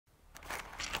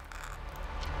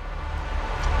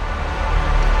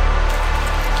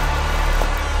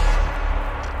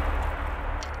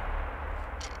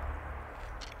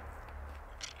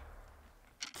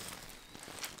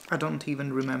don't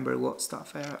even remember what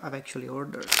stuff I've actually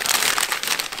ordered.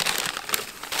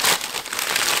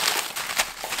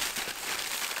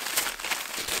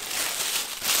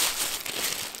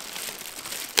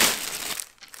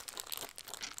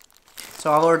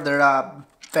 So I ordered a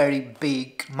very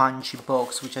big Munchie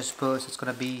box, which I suppose is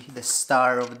gonna be the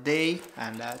star of the day,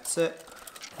 and that's it.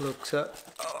 Looks oh,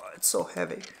 it's so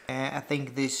heavy. I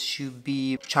think this should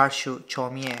be char siu chow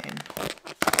mein.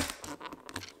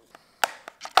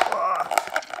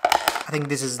 I think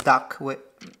this is duck with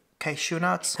cashew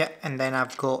nuts. Yeah, and then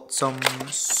I've got some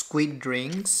squid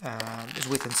rings,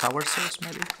 sweet and sour sauce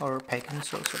maybe, or bacon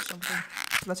sauce or something.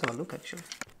 Let's have a look actually.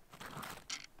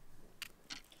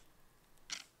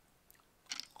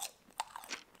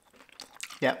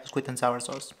 Yeah, sweet and sour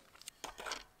sauce.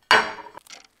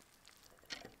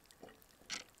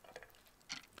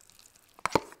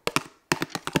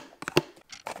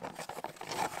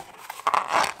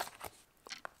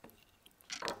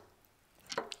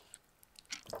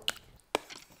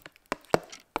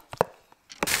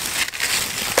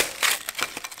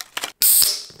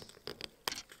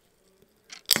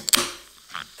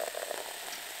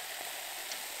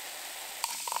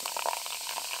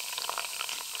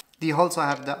 Do you also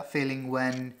have that feeling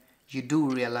when you do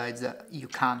realize that you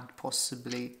can't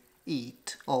possibly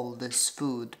eat all this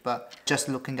food, but just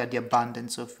looking at the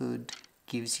abundance of food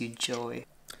gives you joy?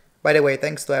 By the way,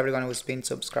 thanks to everyone who's been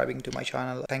subscribing to my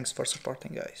channel. Thanks for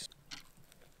supporting, guys.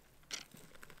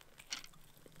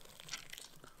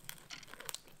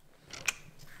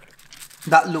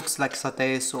 That looks like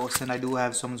satay sauce, and I do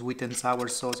have some sweet and sour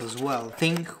sauce as well. I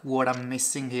think what I'm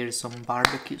missing here is some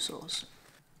barbecue sauce.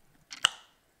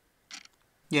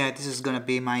 Yeah, this is gonna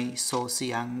be my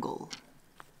saucy angle.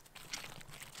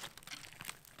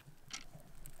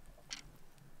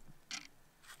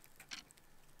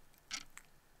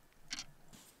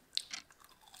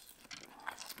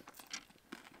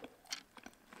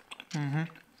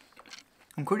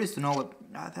 I'm curious to know what,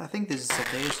 I think this is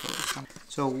satay sauce.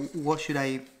 So what should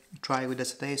I try with the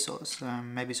satay sauce?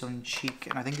 Maybe some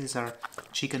chicken, I think these are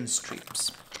chicken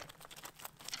strips.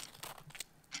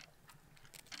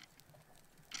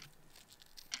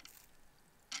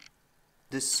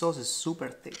 This sauce is super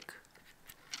thick.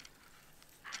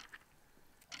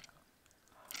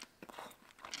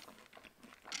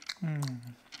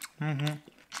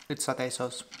 It's satay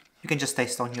sauce. You can just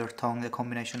taste on your tongue the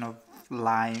combination of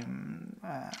lime,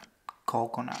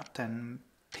 coconut and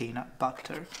peanut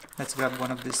butter. Let's grab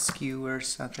one of these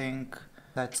skewers. I think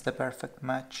that's the perfect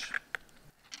match.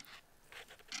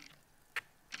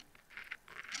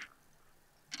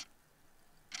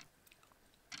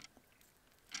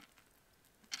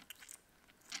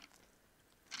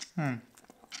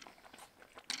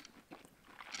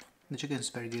 The chicken is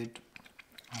very good,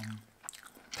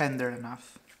 tender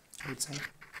enough, I would say.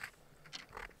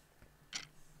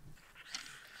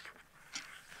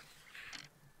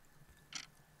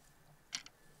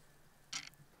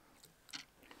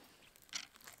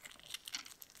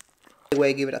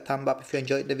 Anyway, give it a thumb up if you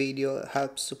enjoyed the video. It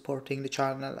helps supporting the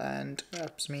channel and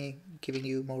helps me giving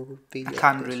you more videos. I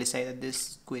can't really say that these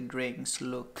squid rings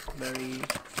look very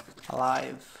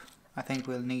alive. I think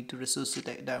we'll need to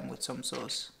resuscitate them with some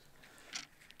sauce.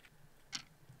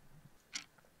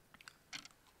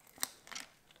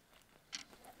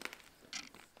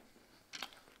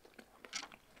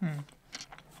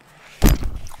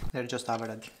 They're just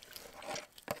average.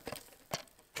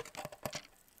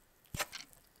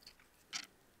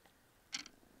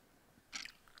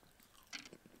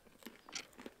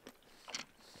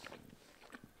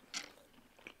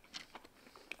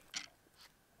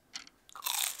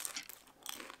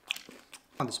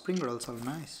 Oh, the spring rolls are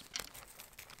nice.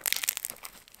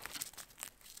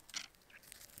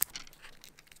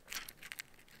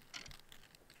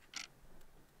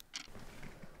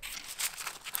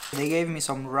 They gave me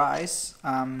some rice.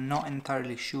 I'm not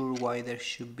entirely sure why there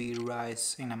should be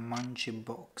rice in a Munchie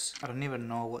box. I don't even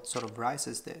know what sort of rice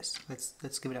is this.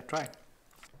 Let's give it a try.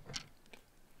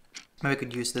 Maybe I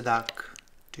could use the duck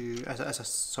as a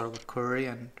sort of a curry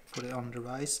and put it on the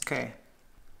rice. Okay,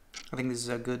 I think this is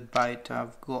a good bite.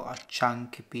 I've got a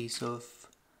chunky piece of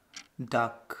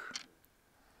duck.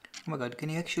 Oh my god, can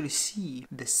you actually see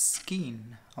the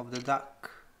skin of the duck?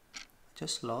 I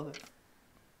just love it.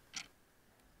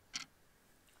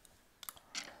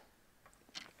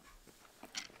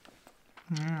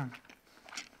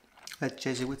 Let's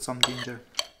chase it with some ginger.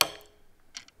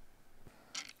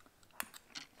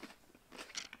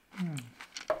 I'm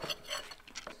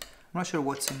not sure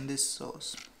what's in this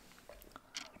sauce.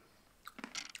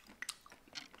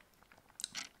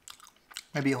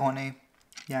 Maybe honey.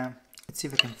 Yeah, Let's see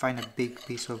if I can find a big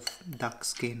piece of duck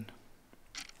skin.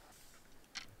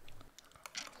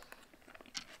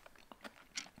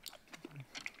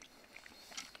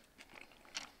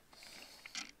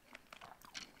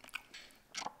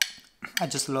 I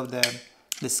just love the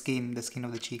skin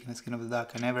of the chicken, the skin of the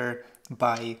duck. I never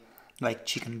buy like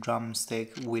chicken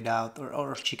drumstick without,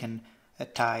 or chicken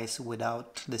thighs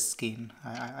without the skin.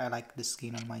 I like the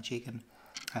skin on my chicken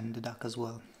and the duck as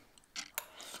well.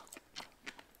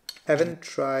 Haven't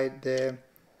tried the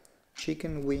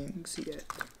chicken wings yet.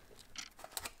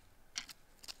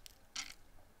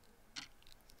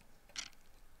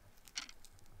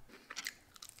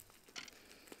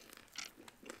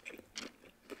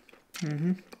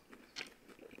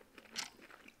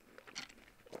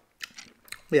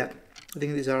 Yeah, I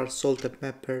think these are salt and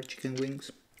pepper chicken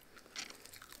wings.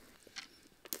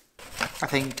 I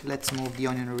think let's move the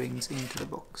onion rings into the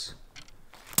box.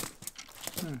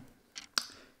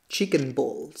 Chicken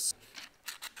balls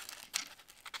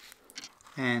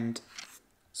and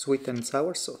sweet and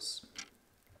sour sauce.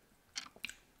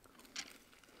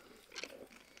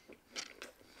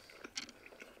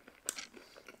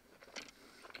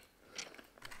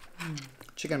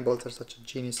 Chicken balls are such a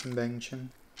genius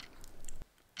invention.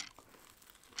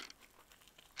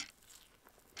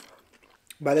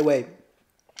 By the way,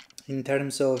 in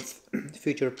terms of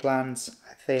future plans,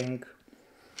 I think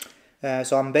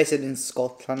so I'm based in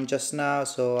Scotland just now,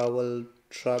 so I will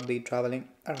be traveling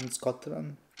around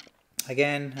Scotland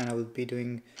again, and I will be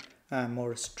doing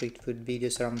more street food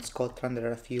videos around Scotland. There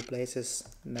are a few places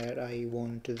that I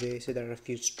want to visit. There are a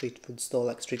few street food stalls,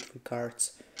 like street food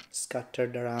carts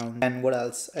scattered around. And what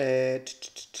else? Then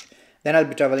I'll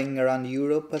be traveling around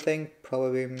Europe, I think,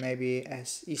 probably maybe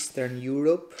as Eastern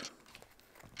Europe,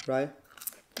 right?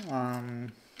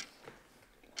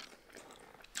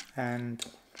 And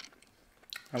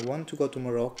I want to go to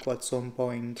Morocco at some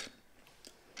point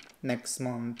next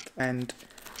month. And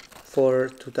for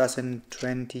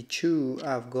 2022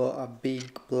 I've got a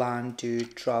big plan to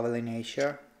travel in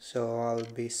Asia, so I'll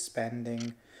be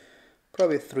spending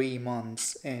probably 3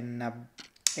 months in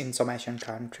some Asian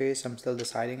countries. I'm still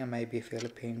deciding. It may be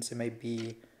Philippines, it may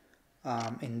be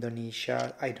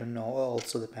Indonesia, I don't know. It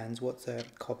also depends what the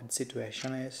COVID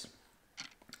situation is,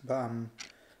 but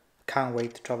can't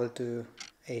wait to travel to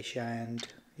Asia and,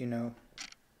 you know,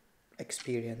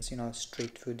 experience, you know,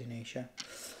 street food in Asia.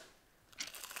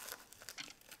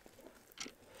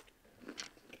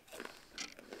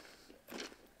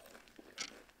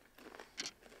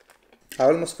 I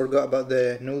almost forgot about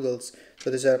the noodles. So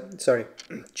these are, sorry,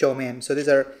 chow mein. So these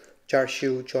are char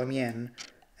siu chow mein,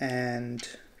 and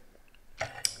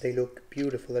they look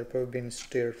beautiful. They're probably been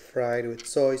stir fried with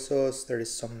soy sauce. There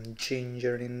is some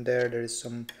ginger in there. There is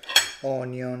some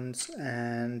onions,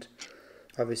 and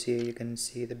obviously you can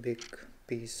see the big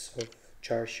piece of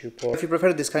char siu pork. If you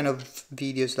prefer this kind of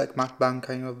videos, like mukbang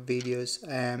kind of videos,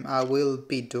 I will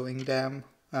be doing them.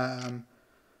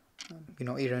 You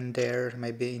know, here and there,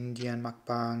 maybe Indian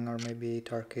mukbang or maybe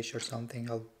Turkish or something.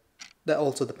 That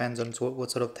also depends on what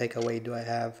sort of takeaway do I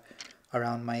have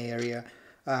around my area.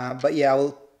 But yeah,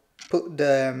 I'll put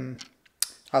a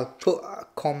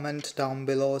comment down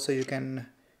below so you can.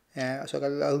 So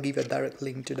I'll give a direct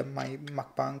link to my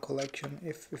mukbang collection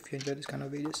if you enjoy this kind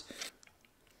of videos.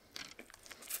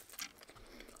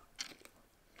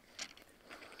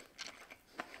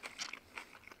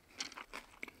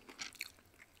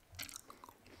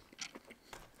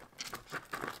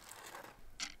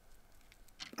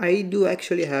 I do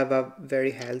actually have a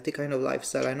very healthy kind of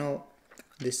lifestyle. I know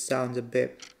this sounds a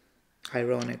bit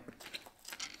ironic,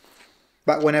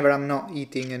 but whenever I'm not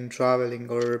eating and traveling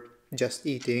or just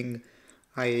eating,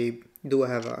 I do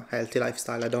have a healthy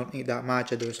lifestyle. I don't eat that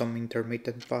much. I do some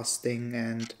intermittent fasting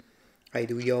and I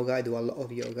do yoga. I do a lot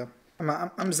of yoga.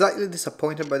 I'm slightly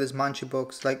disappointed by this Munchie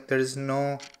box. Like, there is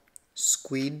no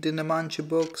squid in the Munchie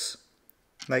box.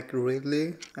 Like,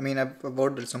 really? I mean, I've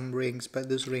ordered some rings, but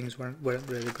those rings weren't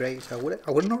really great. So I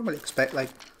would normally expect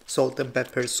like salt and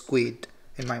pepper squid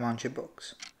in my Munchie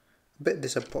box. A bit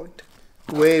disappointed.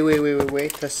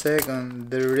 Wait a second.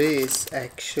 There is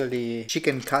actually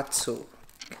chicken katsu.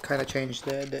 Kind of changed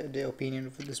the opinion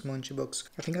of this Munchie box.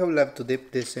 I think I will have to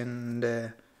dip this in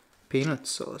the peanut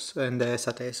sauce and the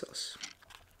satay sauce.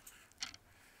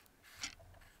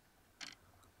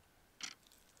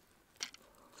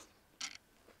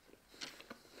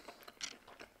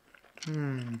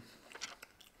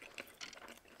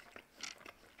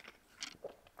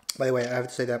 By the way, I have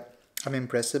to say that I'm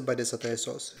impressed by the satay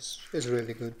sauce. It's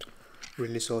really good,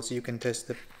 really saucy. You can taste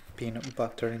the peanut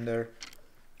butter in there.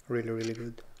 Really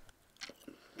good.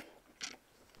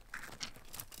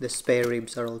 The spare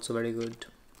ribs are also very good.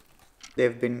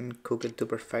 They've been cooked to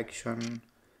perfection.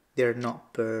 They're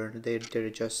not burned. They're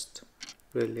just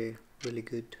really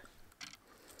good.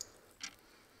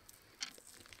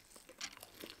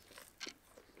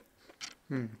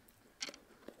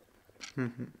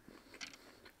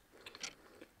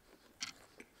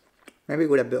 Maybe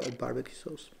with a bit of barbecue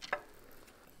sauce.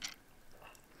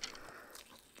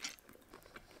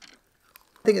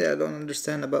 Thing that I don't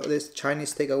understand about this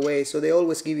Chinese takeaway, so they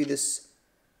always give you this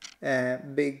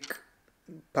big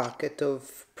packet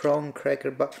of prawn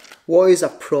cracker, but what is a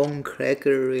prawn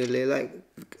cracker really? Like,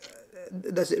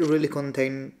 does it really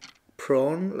contain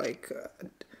prawn? Like,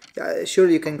 sure,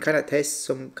 you can kind of taste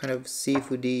some kind of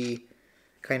seafoody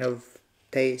kind of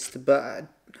taste, but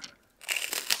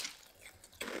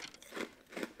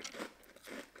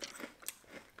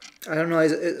I don't know,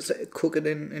 it's cooked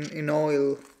in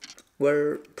oil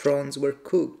where prawns were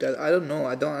cooked. I don't know,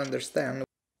 I don't understand.